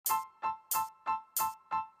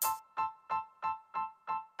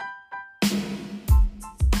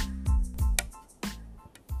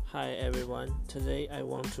Hi everyone, today I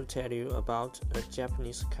want to tell you about a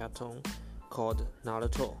Japanese cartoon called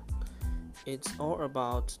Naruto. It's all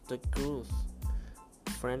about the growth,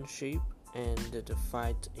 friendship, and the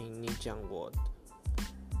fight in Ninja world.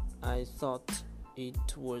 I thought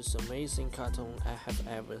it was amazing cartoon I have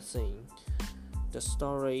ever seen. The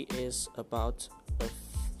story is about a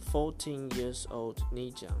 14 years old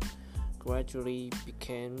ninja gradually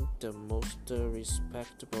became the most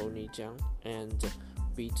respectable ninja and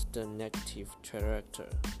beat the negative character.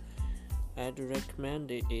 I'd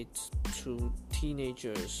recommend it to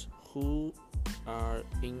teenagers who are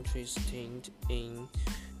interested in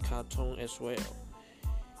cartoon as well.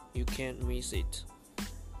 You can't miss it.